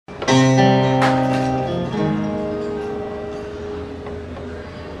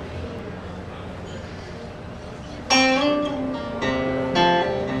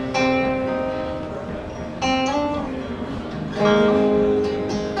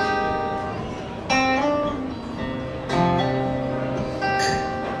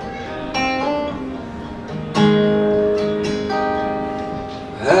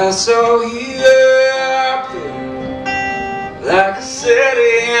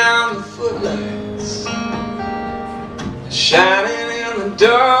footlights shining in the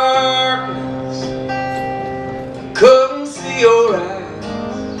darkness. I couldn't see your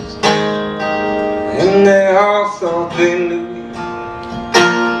eyes, and they all thought they knew you.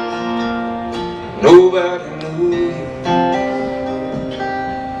 Nobody knew you,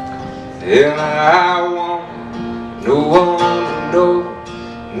 and I want no one to know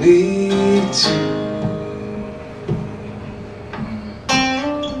me too.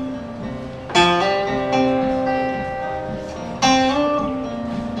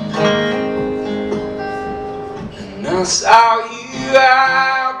 And I saw you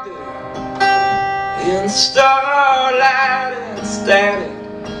out there in the starlight and static.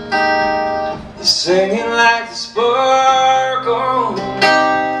 You're singing like the spark on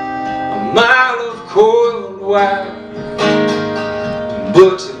a mile of coiled wire,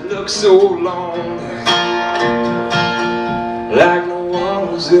 but you look so lonely, like no one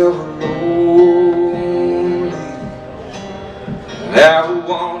was ever lonely. And I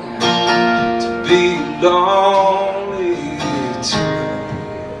wanted to be lonely too.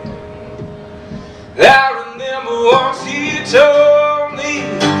 I remember once you told me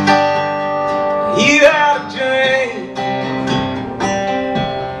you had a dream,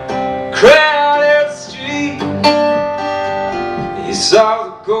 crowded street. You saw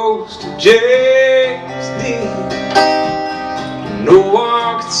the ghost of James Dean. No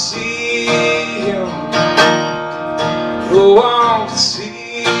one could see him, no one could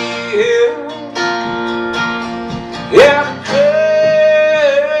see him. Yeah, the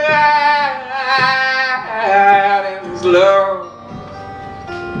cried in his love.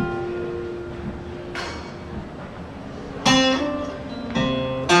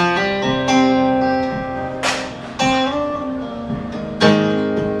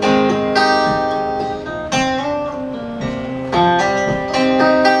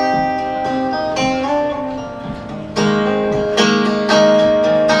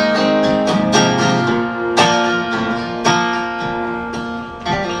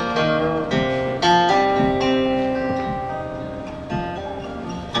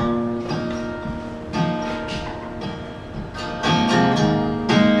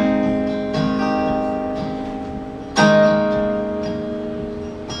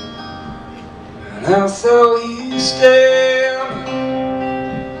 And I saw you standing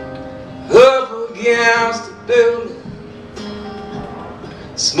up against the building,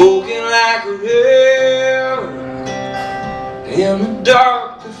 smoking like a river in the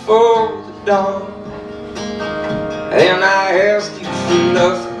dark before the dawn. And I asked you for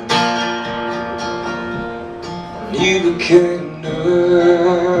nothing, and you became nothing.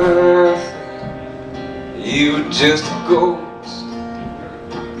 You were just a ghost,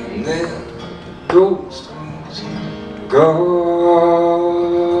 and then ghost was gone.